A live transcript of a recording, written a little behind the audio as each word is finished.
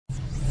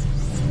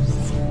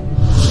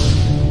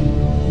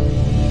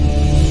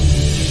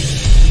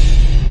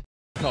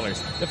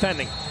colours,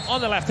 defending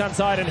on the left-hand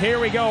side, and here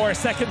we go, our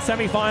second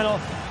semi-final.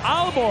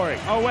 Aalborg,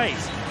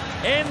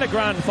 in the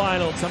grand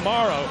final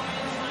tomorrow.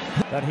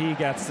 That he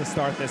gets to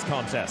start this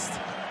contest.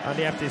 And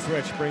the empty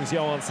switch brings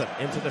Johansson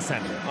into the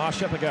centre.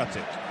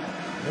 Ashapagatu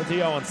into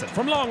Johansson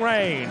from long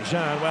range,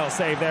 and well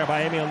saved there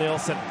by Emil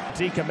Nielsen.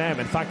 Dika Mem,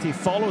 in fact, he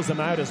follows him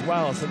out as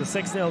well, so the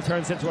 6-0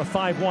 turns into a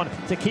 5-1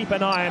 to keep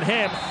an eye on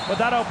him. But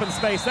that open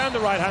space down the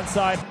right-hand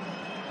side.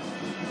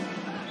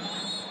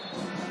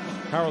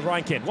 Harold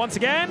Reinkin once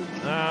again,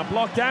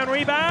 blocked down,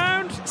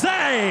 rebound,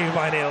 save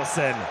by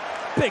Nielsen.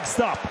 Big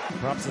stop.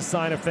 Perhaps a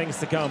sign of things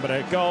to come, but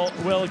a goal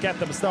will get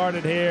them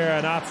started here,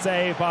 and that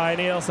save by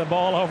Nielsen.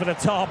 Ball over the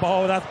top.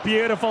 Oh, that's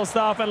beautiful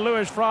stuff, and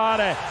Luis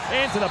Frade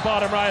into the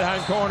bottom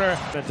right-hand corner.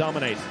 To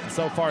dominate.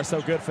 So far,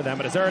 so good for them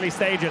at his early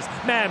stages.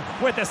 Mem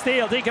with the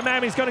steal. Dika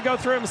Mem, he's going to go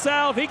through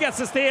himself. He gets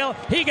the steal.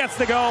 He gets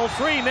the goal.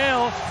 3-0.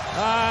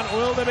 And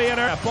will there be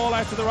a ball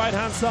out to the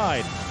right-hand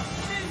side?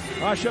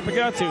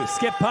 Ashapagatu,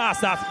 skip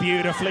pass. That's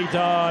beautifully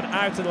done.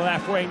 Out to the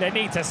left wing. They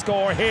need to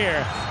score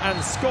here,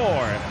 and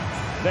score.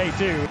 They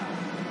do.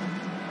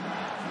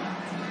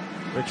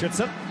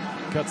 Richardson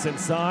cuts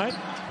inside,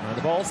 and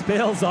the ball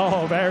spills.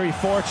 Oh, very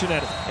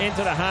fortunate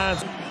into the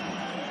hands.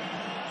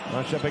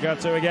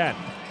 Ashapagatu again.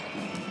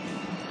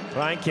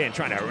 Reinkin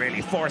trying to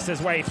really force his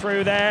way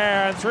through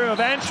there, and through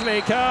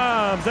eventually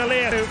comes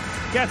Elias,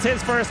 who gets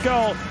his first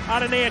goal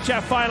at an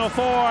EHF Final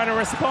 4, and a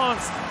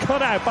response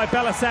cut out by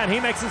Belacen.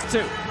 He makes his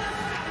 2.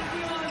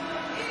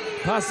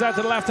 Passes out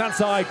to the left-hand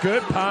side,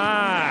 good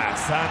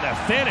pass, and a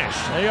finish.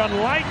 The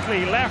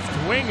unlikely left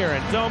winger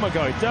in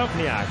Domagoj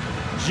Dovniak.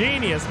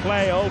 Genius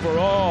play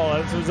overall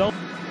as a result.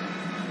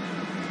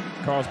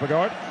 Carlos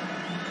Ortega.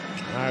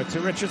 Now to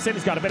Richardson,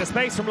 he's got a bit of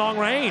space from long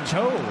range.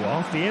 Oh,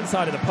 off the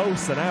inside of the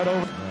post and out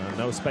over.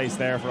 No space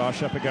there for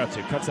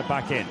Ashapagatu, cuts it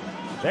back in.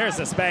 There's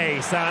the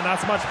space, and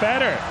that's much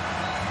better.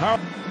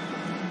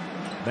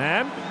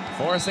 Mem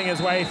forcing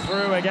his way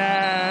through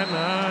again,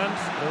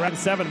 and around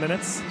 7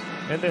 minutes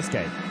in this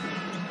game.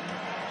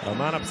 A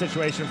man-up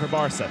situation for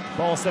Barça.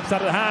 Ball slips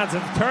out of the hands,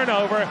 and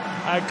turnover.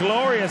 A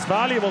glorious,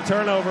 valuable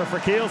turnover for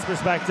Kiel's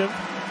perspective.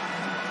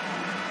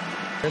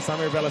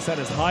 Samir Belacen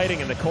is hiding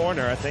in the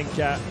corner, I think,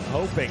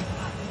 hoping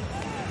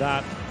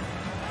that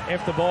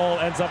if the ball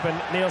ends up in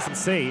Nielsen's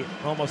C,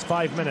 almost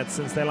 5 minutes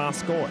since they last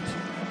scored.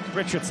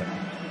 Richardson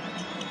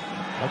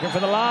looking for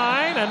the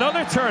line,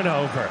 another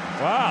turnover.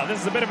 Wow,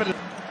 this is a bit of an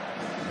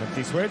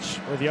empty switch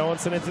with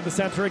Johansson into the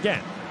centre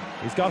again.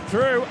 He's got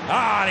through,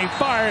 and he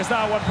fires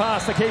that one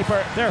past the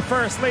keeper. Their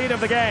first lead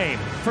of the game.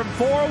 From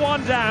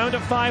 4-1 down to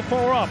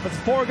 5-4 up. It's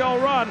a 4-goal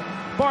run.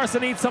 Barça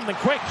needs something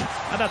quick,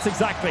 and that's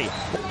exactly.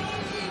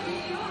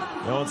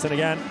 Johansson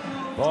again.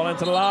 Ball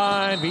into the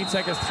line.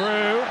 Vitek is through,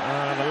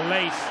 and a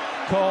late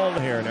call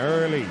here. An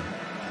early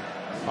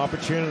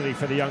opportunity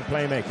for the young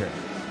playmaker.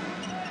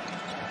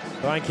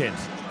 Reinkin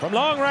from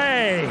long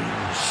range.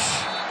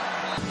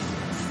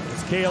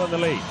 It's Kiel in the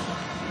lead.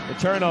 The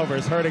turnover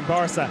is hurting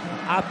Barça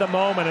at the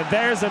moment, and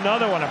there's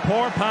another one. A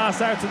poor pass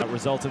out to that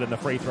resulted in the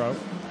free throw.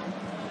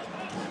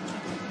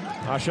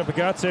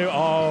 Ashapagatu,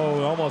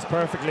 almost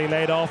perfectly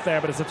laid off there,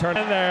 but it's a turn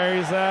in there.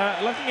 He's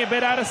looking a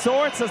bit out of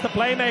sorts as the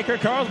playmaker.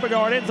 Carlos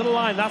Ortega into the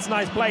line. That's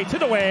nice play to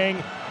the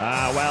wing.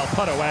 Well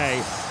put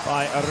away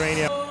by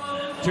Arena.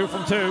 2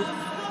 from 2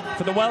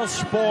 for the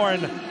Welsh-born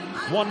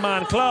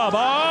one-man club.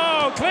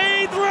 Oh,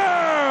 clean through!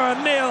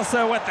 And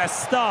Nielsen with the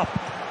stop.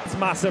 It's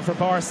massive for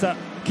Barça.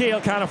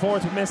 Kiel can't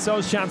afford to miss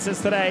those chances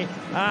today.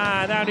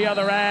 Down the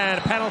other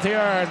end, penalty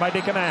earned by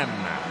Dika Mem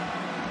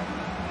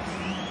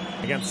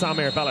against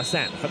Samir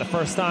Belacen for the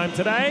first time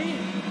today.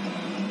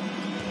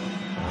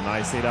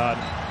 Nicely done.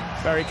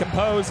 Very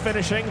composed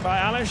finishing by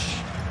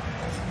Alish.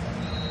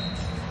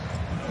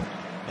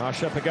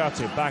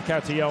 Ashapagatu back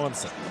out to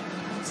Johansson.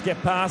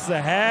 Skip past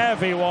the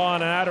heavy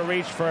one, and out of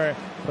reach for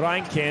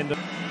Reinkin.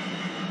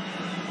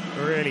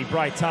 Really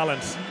bright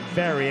talent,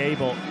 very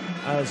able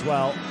as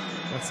well.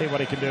 Let's see what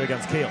he can do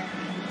against Kiel.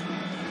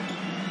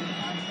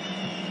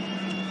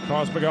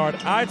 Carlos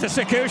Ortega out to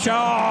Sakusha.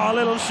 Oh, a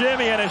little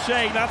shimmy and a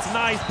shake. That's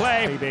nice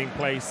play. Being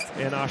placed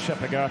in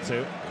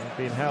Ashapagatu,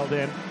 being held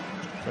in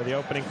for the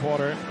opening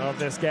quarter of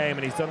this game,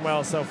 and he's done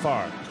well so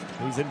far.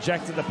 He's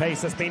injected the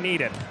pace that's been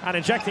needed, and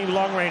injecting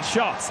long-range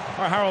shots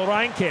are Harold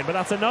Reinkin, but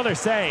that's another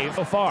save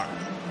so far.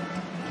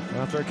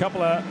 After a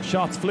couple of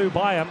shots flew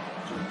by him,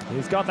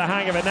 he's got the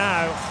hang of it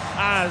now,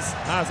 as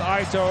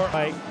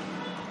Aitor.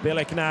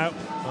 Bilic now,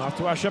 off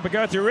to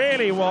Ashapagatu,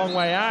 really long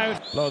way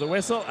out. Blow the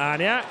whistle, and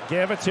yeah,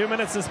 give a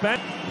 2-minute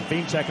suspension.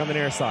 Bean check on the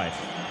near side.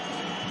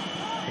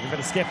 Looking for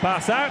the skip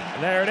pass out,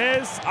 there it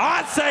is. Oh,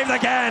 it's saved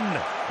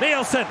again!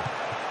 Nielsen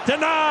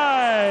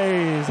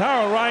denies!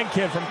 Harold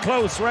Reinkin from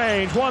close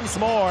range once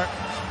more.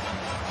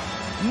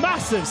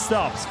 Massive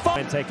stops.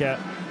 And take a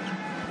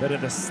bit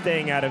of the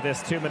sting out of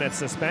this 2-minute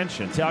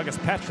suspension.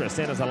 Tiagas Petrus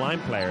in as a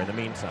line player in the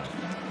meantime.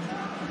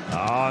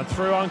 Oh,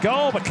 through on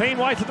goal, but clean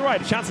wide to the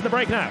right. A chance in the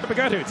break now.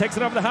 Begatu takes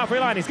it over the halfway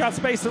line. He's got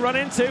space to run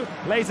into.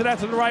 Lays it out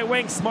to the right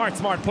wing. Smart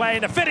play.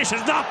 And the finish is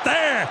not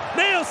there.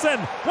 Nielsen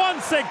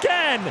once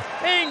again.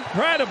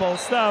 Incredible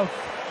stuff.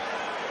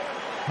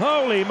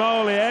 Holy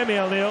moly,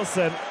 Emil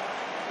Nielsen.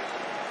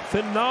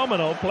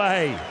 Phenomenal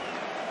play.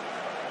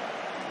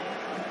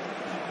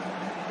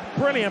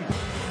 Brilliant.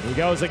 He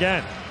goes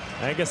again.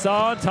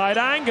 Engesson, tight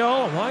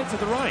angle, wide to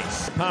the right.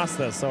 Past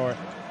this, or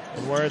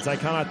in words I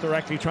cannot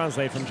directly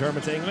translate from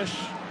German to English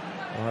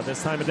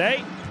this time of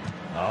day.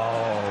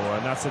 Oh,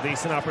 and that's a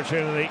decent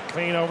opportunity.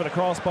 Clean over the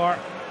crossbar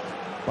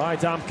by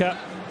Damke.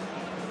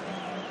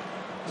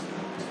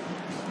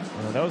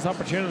 And those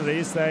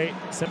opportunities, they...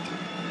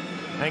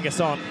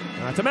 Engesson,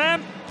 to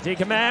Mem.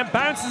 Dika Mem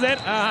bounces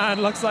it,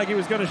 and looks like he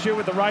was going to shoot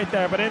with the right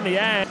there, but in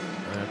the end...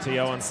 to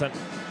Johansson.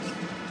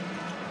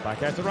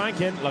 Back out to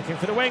Rankin, looking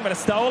for the wing, but it's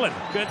stolen.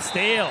 Good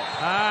steal.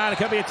 And it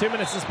could be a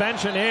 2-minute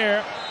suspension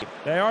here.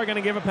 They are going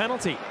to give a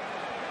penalty.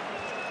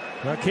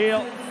 Now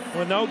Kiel,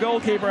 with no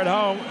goalkeeper at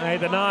home, they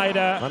denied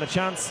on a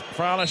chance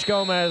for Alex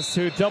Gomez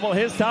to double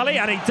his tally,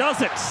 and he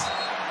does it.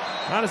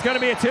 And it's going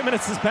to be a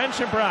 2-minute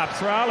suspension, perhaps,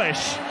 for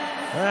Alex,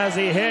 as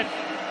he hit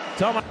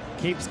Thomas.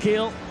 Keeps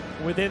Kiel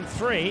within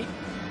 3.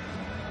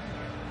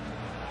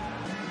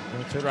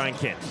 To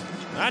Rankin.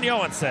 And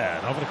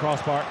Johansson over the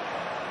crossbar.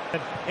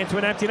 Into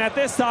an empty net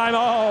this time.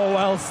 Oh,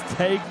 well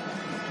taken.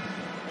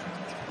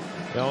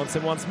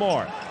 Johansson once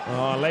more.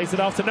 Oh, lays it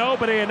off to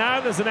nobody, and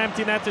now there's an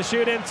empty net to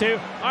shoot into.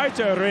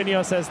 Artur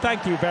Rynio says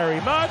thank you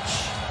very much.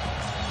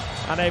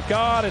 And they've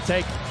got to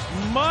take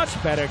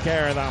much better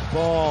care of that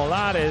ball.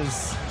 That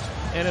is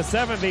in a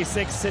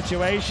 7v6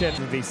 situation.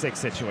 7v6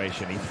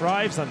 situation. He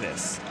thrives on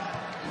this.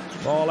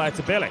 Ball out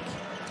to Bilic.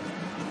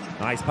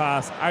 Nice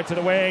pass out to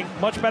the wing.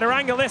 Much better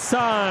angle this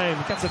time.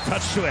 Gets a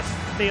touch to it.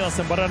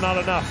 Nielsen, but not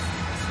enough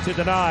to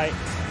deny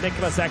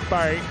Nicholas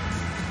Ekberg.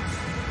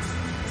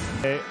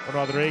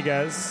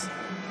 Rodriguez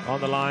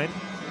on the line.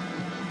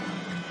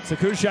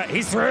 Sakusha,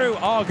 he's through.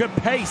 Oh, good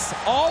pace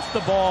off the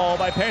ball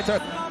by Peter.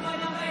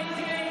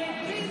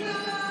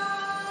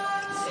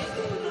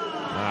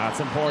 That's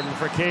important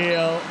for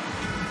Kiel.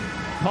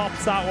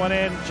 Pops that one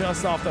in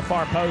just off the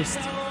far post.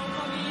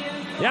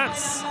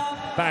 Jans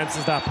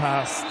bounces that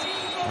past.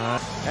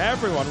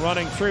 Everyone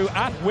running through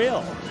at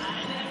will.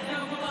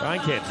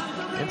 Rankin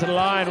into the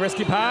line,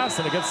 risky pass,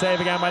 and a good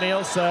save again by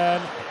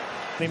Nielsen.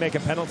 He make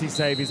a penalty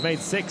save. He's made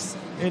 6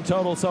 in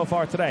total so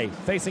far today.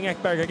 Facing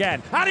Ekberg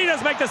again, and he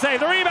does make the save.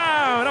 The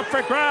rebound up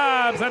for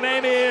grabs, and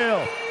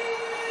Emil.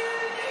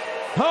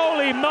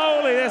 Holy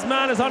moly, this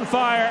man is on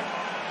fire.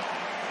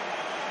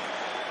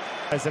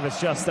 As if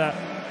it's just a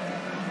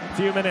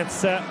few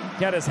minutes to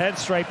get his head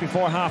straight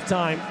before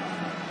half-time.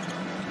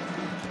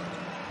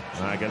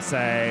 A good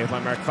save by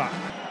Merkva.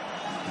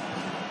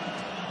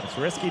 It's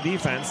risky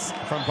defense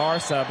from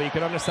Barça, but you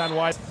can understand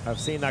why. I've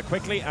seen that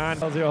quickly, and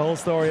tells you a whole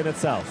story in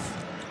itself.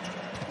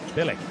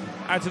 Bilic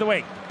out to the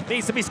wing.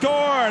 Needs to be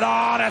scored.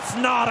 Oh, that's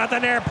not at the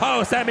near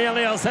post. Emil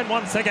Nielsen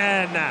once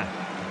again.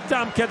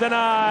 Damke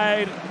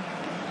denied.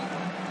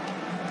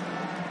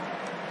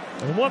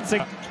 And once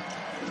again,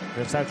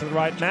 drifts out to the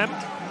right. Mem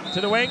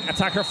to the wing.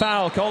 Attacker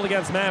foul called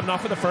against Mem.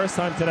 Not for the first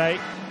time today.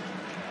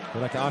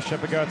 But like Asha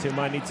Bagatu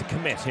might need to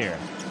commit here.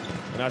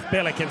 And that's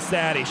Bilic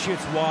instead. He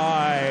shoots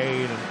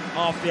wide and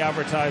off the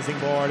advertising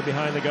board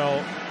behind the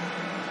goal.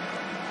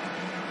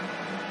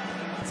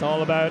 It's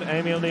all about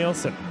Emil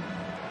Nielsen.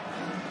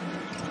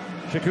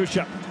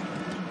 Sakusha.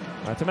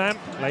 Right to Mem.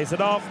 Lays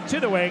it off to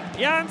the wing.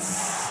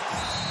 Jans.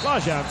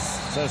 Lars Jans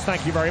says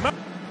thank you very much.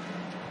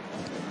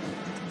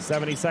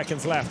 70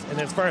 seconds left in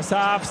this first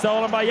half.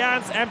 Stolen by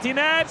Jans. Empty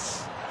net.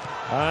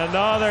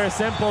 Another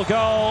simple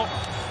goal.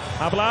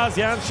 Blas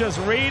Jans just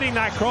reading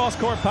that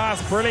cross-court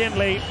pass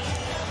brilliantly.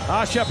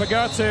 Asha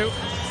Bagatu.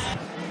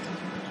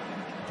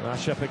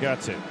 Asha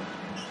Bagatu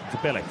to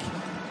Bilic.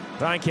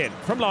 Rankin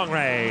from long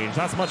range.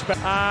 That's much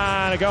better.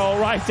 And a goal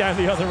right down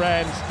the other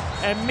end.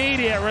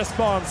 Immediate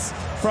response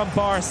from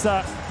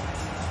Barça.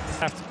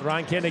 Left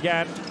Rankin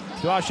again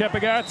to Asha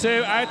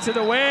Bagatu. Out to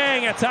the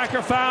wing.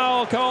 Attacker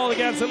foul called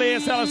against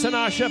Elias Ellison.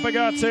 Asha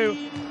Bagatu.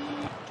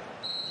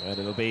 And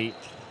it'll be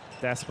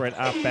desperate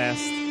at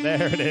best.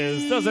 There it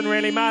is. Doesn't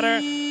really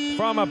matter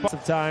from a bunch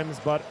of times,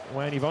 but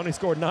when you've only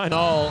scored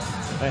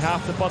 9-0, they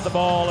have to put the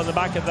ball in the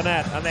back of the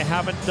net, and they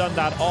haven't done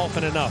that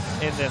often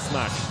enough in this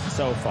match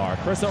so far.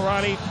 Chris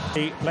O'Reilly,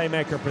 the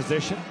playmaker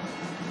position.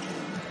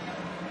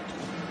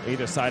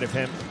 Either side of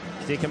him,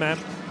 Dika Mem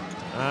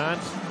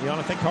and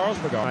Jonathan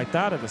Carlsberg. Like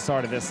that at the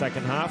start of this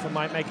second half, it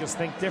might make us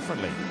think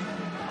differently.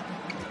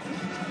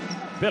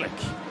 Bilic.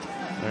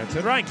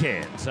 To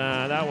Rankin.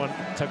 That one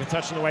took a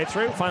touch on the way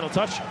through. Final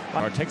touch.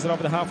 Or takes it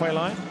over the halfway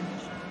line.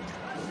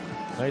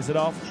 Lays it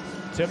off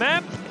to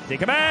Mem.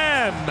 Dika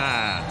Mem.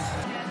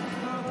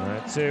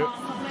 Right to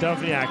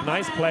Dovniak.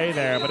 Nice play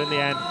there, but in the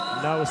end,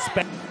 no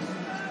spec.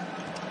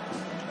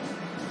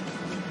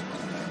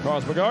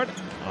 Carlsberg.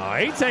 Oh,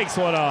 he takes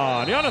one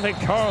on. Jonathan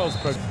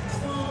Carlsberg.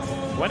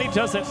 When he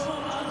does it,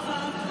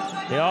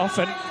 he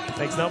often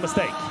makes no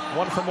mistake.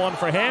 1 from 1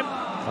 for him.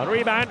 On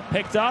rebound,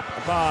 picked up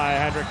by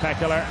Hendrik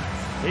Pekeler.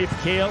 Keep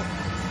Kiel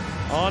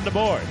on the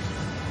board.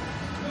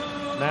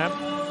 Mem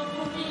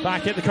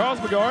back into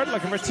Carlsberg,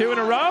 looking for 2 in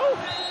a row.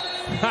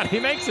 And he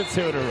makes it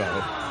 2 in a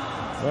row.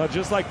 Well,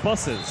 just like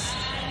buses.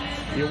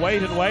 You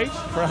wait and wait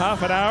for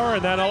half an hour,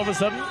 and then all of a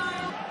sudden,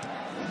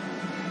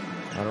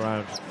 and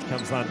around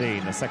comes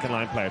Landin, the second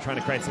line player, trying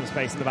to create some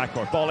space in the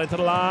backcourt. Ball into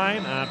the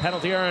line, and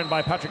penalty earned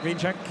by Patrick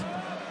Wienczek.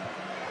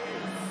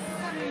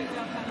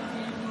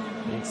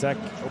 Wienczek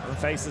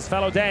faces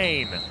fellow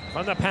Dane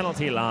from the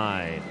penalty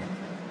line.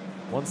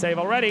 One save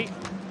already.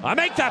 I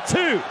make that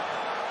two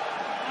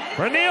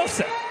for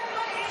Nielsen.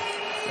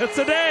 It's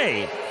the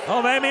day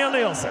of Emil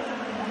Nielsen.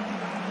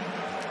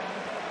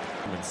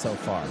 So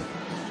far.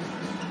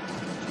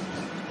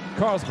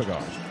 Carlos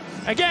Ortega.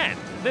 Again,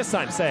 this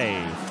time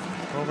save.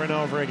 Over and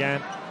over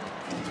again.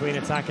 Between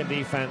attack and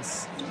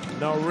defense.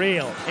 No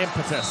real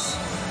impetus.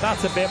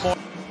 That's a bit more.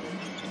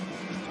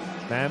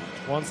 Then,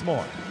 once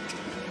more.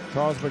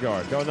 Carlos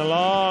Ortega going the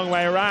long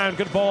way around.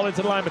 Good ball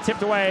into the line, but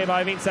tipped away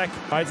by Wienczek.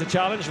 Hides a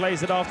challenge,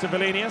 lays it off to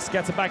Valenius.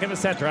 Gets it back in the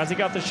center. Has he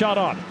got the shot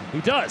on? He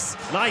does.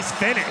 Nice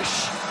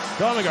finish.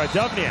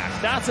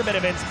 Dovniak. That's a bit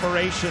of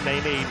inspiration they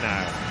need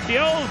now. The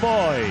old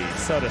boys,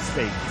 so to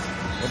speak.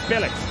 With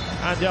Bilic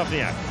and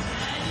Dovniak.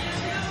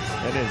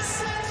 It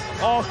is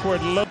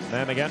awkward look.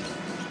 Then again.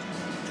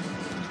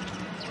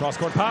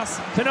 Cross-court pass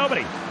to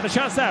nobody. And a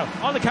chance now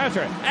on the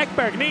counter.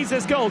 Ekberg needs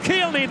this goal.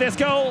 Kiel need this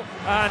goal.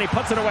 And he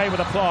puts it away with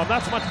aplomb.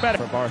 That's much better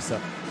for Barça.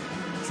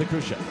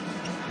 Sekusha.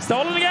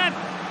 Stolen again.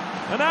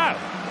 And now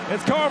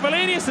it's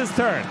Valenius'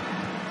 turn.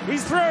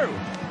 He's through.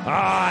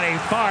 And he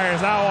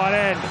fires that one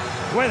in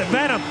with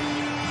venom.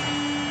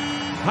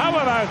 How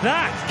about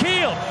that?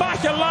 Kiel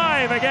back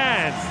alive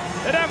again.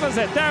 The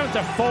deficit down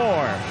to 4.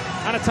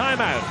 And a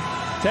timeout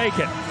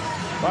taken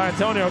by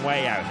Antonio.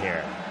 Way out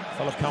here.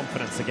 Full of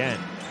confidence again.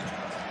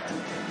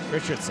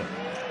 Richardson.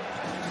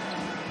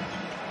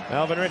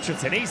 Melvin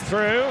Richardson, he's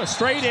through,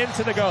 straight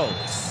into the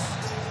goals.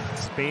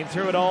 He's been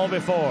through it all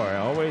before,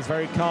 always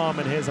very calm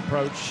in his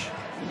approach.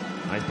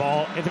 Nice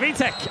ball into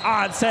Wienczek,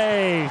 and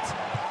saved.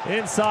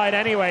 Inside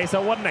anyway,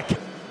 so wouldn't it?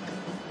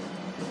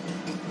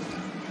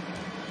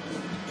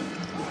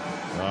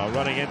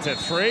 Running into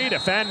 3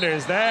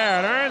 defenders there,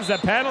 and earns the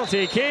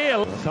penalty.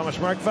 Kiel. Tomasz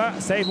Mrkva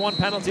saved 1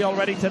 penalty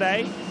already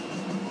today.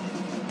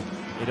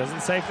 He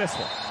doesn't save this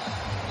one.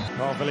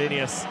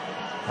 Valenius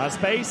has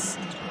space.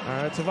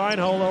 To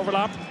Vinehole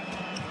overlap.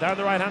 Down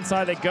the right-hand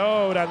side they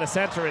go, down the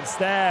center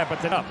instead, but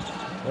then up.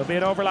 There'll be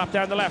an overlap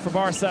down the left for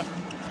Barça.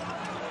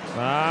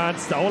 And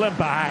stolen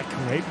back.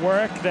 Great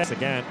work there.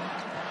 Again.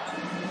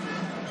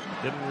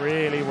 Didn't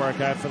really work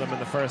out for them in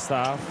the first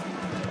half.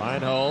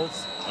 Vinehole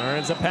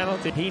earns a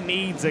penalty. He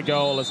needs a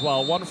goal as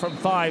well. 1 from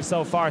 5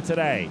 so far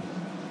today.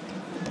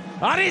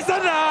 And he's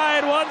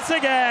denied once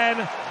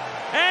again.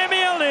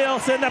 Emil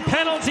Nielsen, the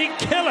penalty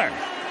killer.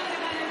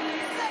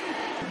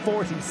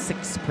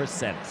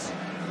 46%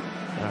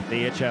 at the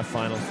EHF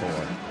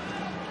Final4.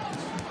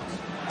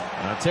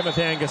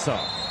 Timothy Anguisson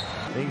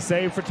being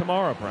saved for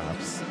tomorrow,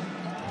 perhaps.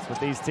 That's what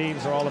these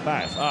teams are all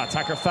about.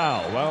 Attacker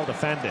foul, well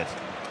defended.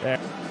 There.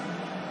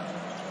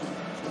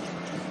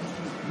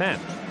 Men.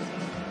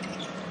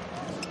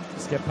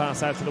 Skip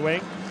pass out to the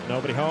wing.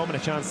 Nobody home and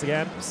a chance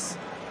again.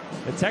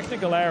 The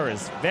technical error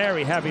is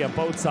very heavy on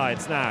both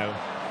sides now.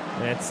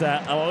 It's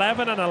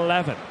 11 and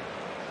 11.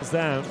 It's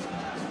down.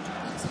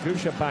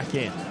 Sekusha back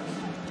in.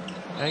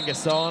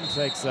 Anguisson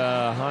takes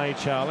a high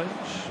challenge,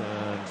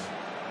 and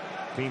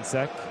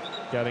Wienczek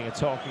getting a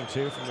talking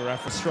to from the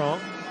referee. Strong.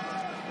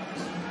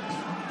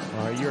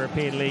 Our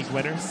European League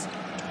winners.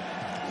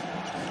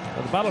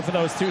 Well, the battle for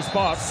those 2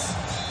 spots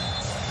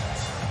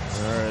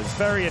is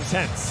very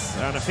intense,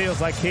 and it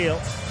feels like Kiel,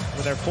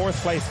 with their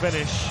 4th place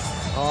finish,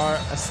 are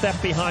a step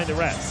behind the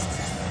rest.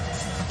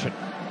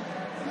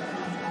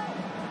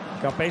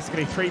 Got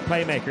basically 3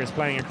 playmakers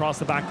playing across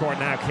the backcourt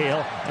now,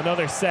 Kiel.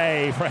 Another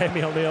save for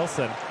Emil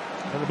Nielsen.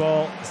 And the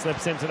ball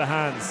slips into the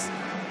hands.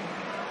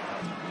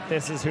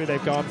 This is who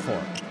they've gone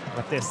for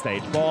at this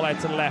stage. Ball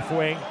out to the left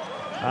wing.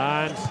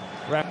 And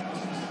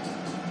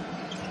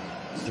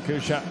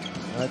Sekusha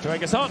to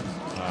Anguisson.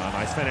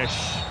 Nice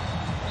finish.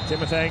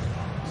 Timothy.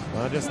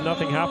 Just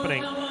nothing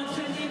happening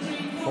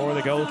for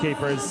the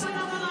goalkeepers.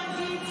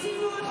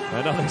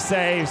 Another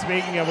save,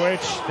 speaking of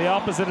which, the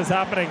opposite is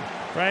happening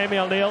for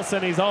Emil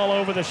Nielsen. He's all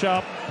over the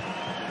shop.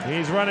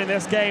 He's running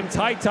this game.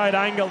 Tight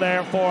angle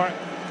there for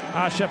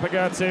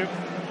Ashepagatu.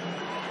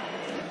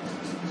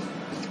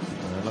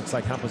 Looks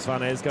like Hampus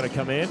Vanna is going to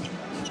come in.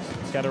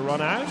 Got a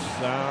run out.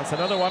 It's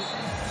another one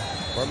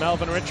for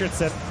Melvin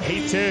Richardson.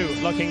 He too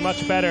looking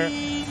much better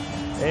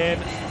in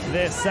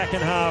this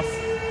second half.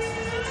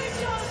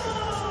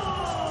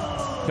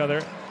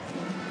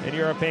 In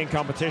European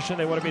competition,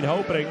 they would have been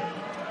hoping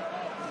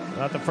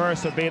that the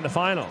first would be in the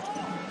final.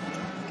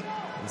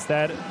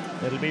 Instead,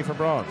 it'll be for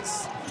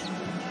bronze.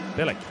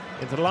 Bilic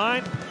into the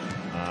line.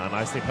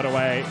 Nicely put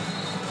away.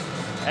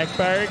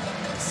 Ekberg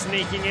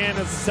sneaking in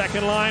as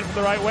second line from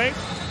the right wing.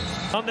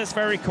 On this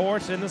very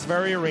court, in this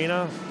very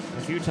arena,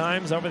 a few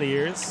times over the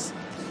years,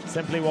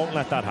 simply won't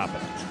let that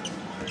happen.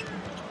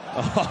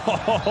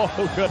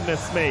 Oh,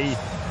 goodness me.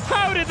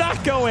 How did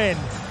that go in?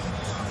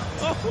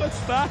 Oh, what's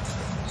that?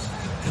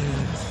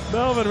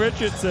 Melvin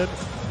Richardson,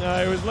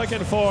 I was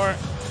looking for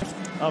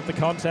of the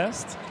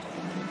contest.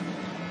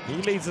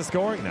 He leads the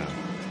scoring now.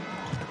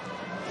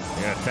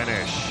 Good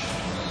finish.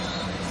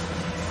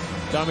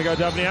 Domingo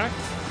Dubniak.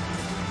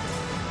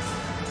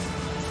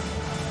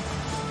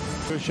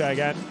 Kusha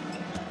again.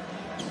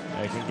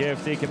 They can give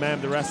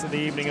Dikamem the rest of the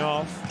evening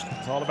off.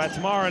 It's all about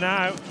tomorrow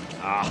now.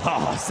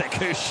 Oh,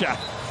 Sekusha.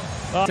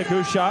 Oh,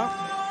 Sekusha.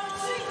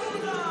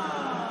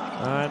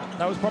 And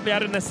that was probably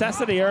out of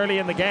necessity early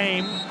in the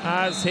game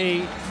as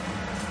he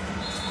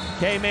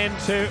came in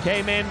to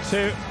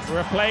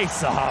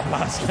replace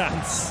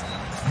Blaskans.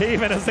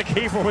 Even as the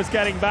keeper was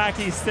getting back,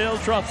 he still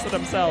trusted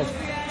himself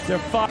to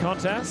fight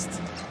contest.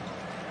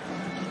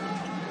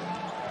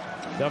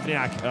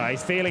 Dubniak,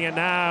 he's feeling it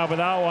now, but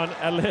that one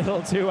a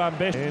little too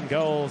ambitious. In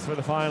goals for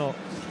the final,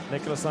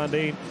 Nicholas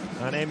Sandin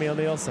and Emil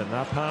Nielsen.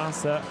 That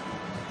pass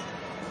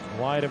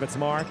wide of its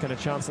mark and a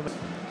chance on the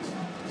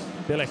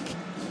Bilic.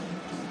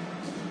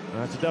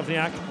 To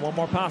Dubniak, one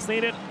more pass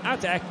needed. Out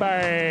to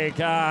Ekberg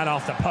and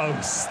off the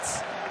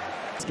post.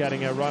 It's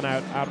getting a run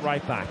out at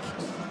right back.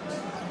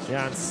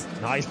 Jans,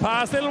 nice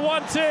pass, little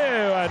 1-2,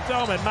 and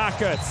Domin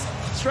Makut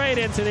straight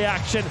into the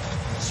action,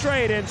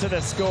 straight into the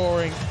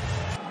scoring.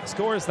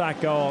 Scores that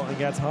goal and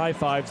gets high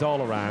fives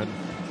all around.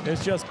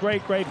 It's just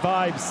great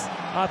vibes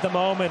at the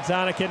moment,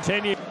 and it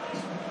continues.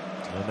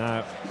 And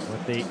now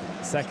with the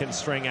second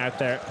string out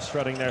there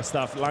strutting their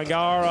stuff,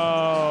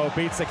 Langaro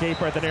beats the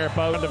keeper at the near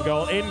post of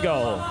goal. In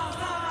goal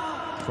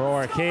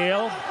for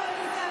Kiel,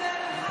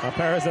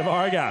 Perez of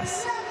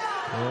Vargas.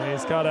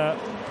 He's got a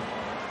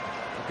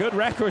good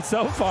record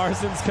so far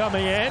since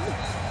coming in.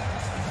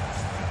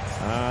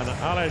 And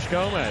Alex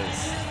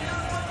Gomez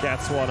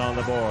gets one on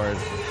the board.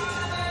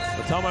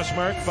 The Tomasz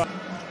Merk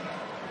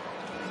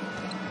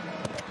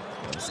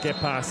skip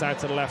pass out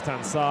to the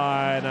left-hand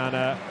side,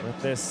 and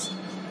with this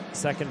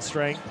second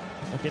string,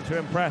 looking to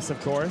impress,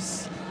 of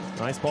course.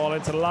 Nice ball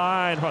into the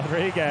line,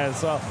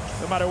 Rodriguez. Well,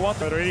 no matter what,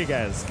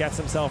 Rodriguez gets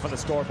himself on the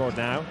scoreboard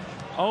now.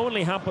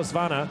 Only Hampus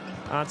Vanna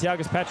and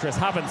Tiagus Petras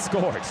haven't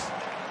scored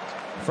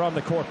from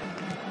the court.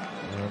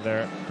 And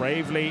they're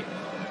bravely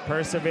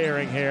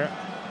persevering here.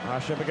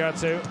 Asha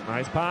Bagatu,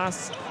 nice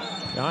pass.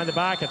 Behind the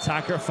back,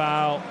 attacker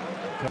foul.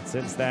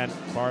 Since then,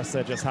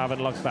 Barça just haven't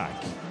looked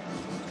back.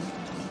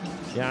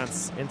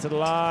 Jans into the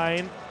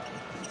line.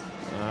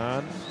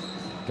 And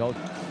goal.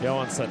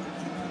 Johansson.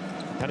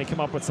 Can he come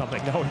up with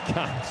something? No, he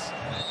can't.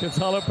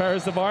 Gonzalo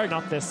Perez de Vargas,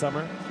 not this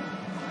summer.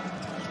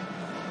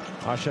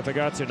 Asha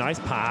Bagatu, nice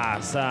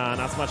pass. And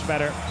that's much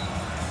better.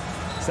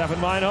 Stefan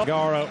Meinl.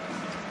 Garo.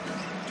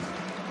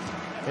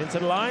 Into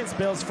the line,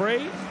 spills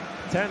free.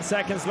 10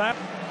 seconds left.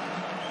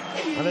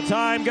 And the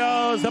time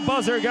goes, the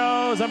buzzer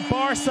goes, and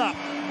Barça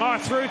are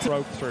through.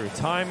 Broke through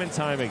time and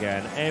time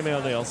again.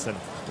 Emil Nielsen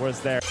was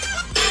there.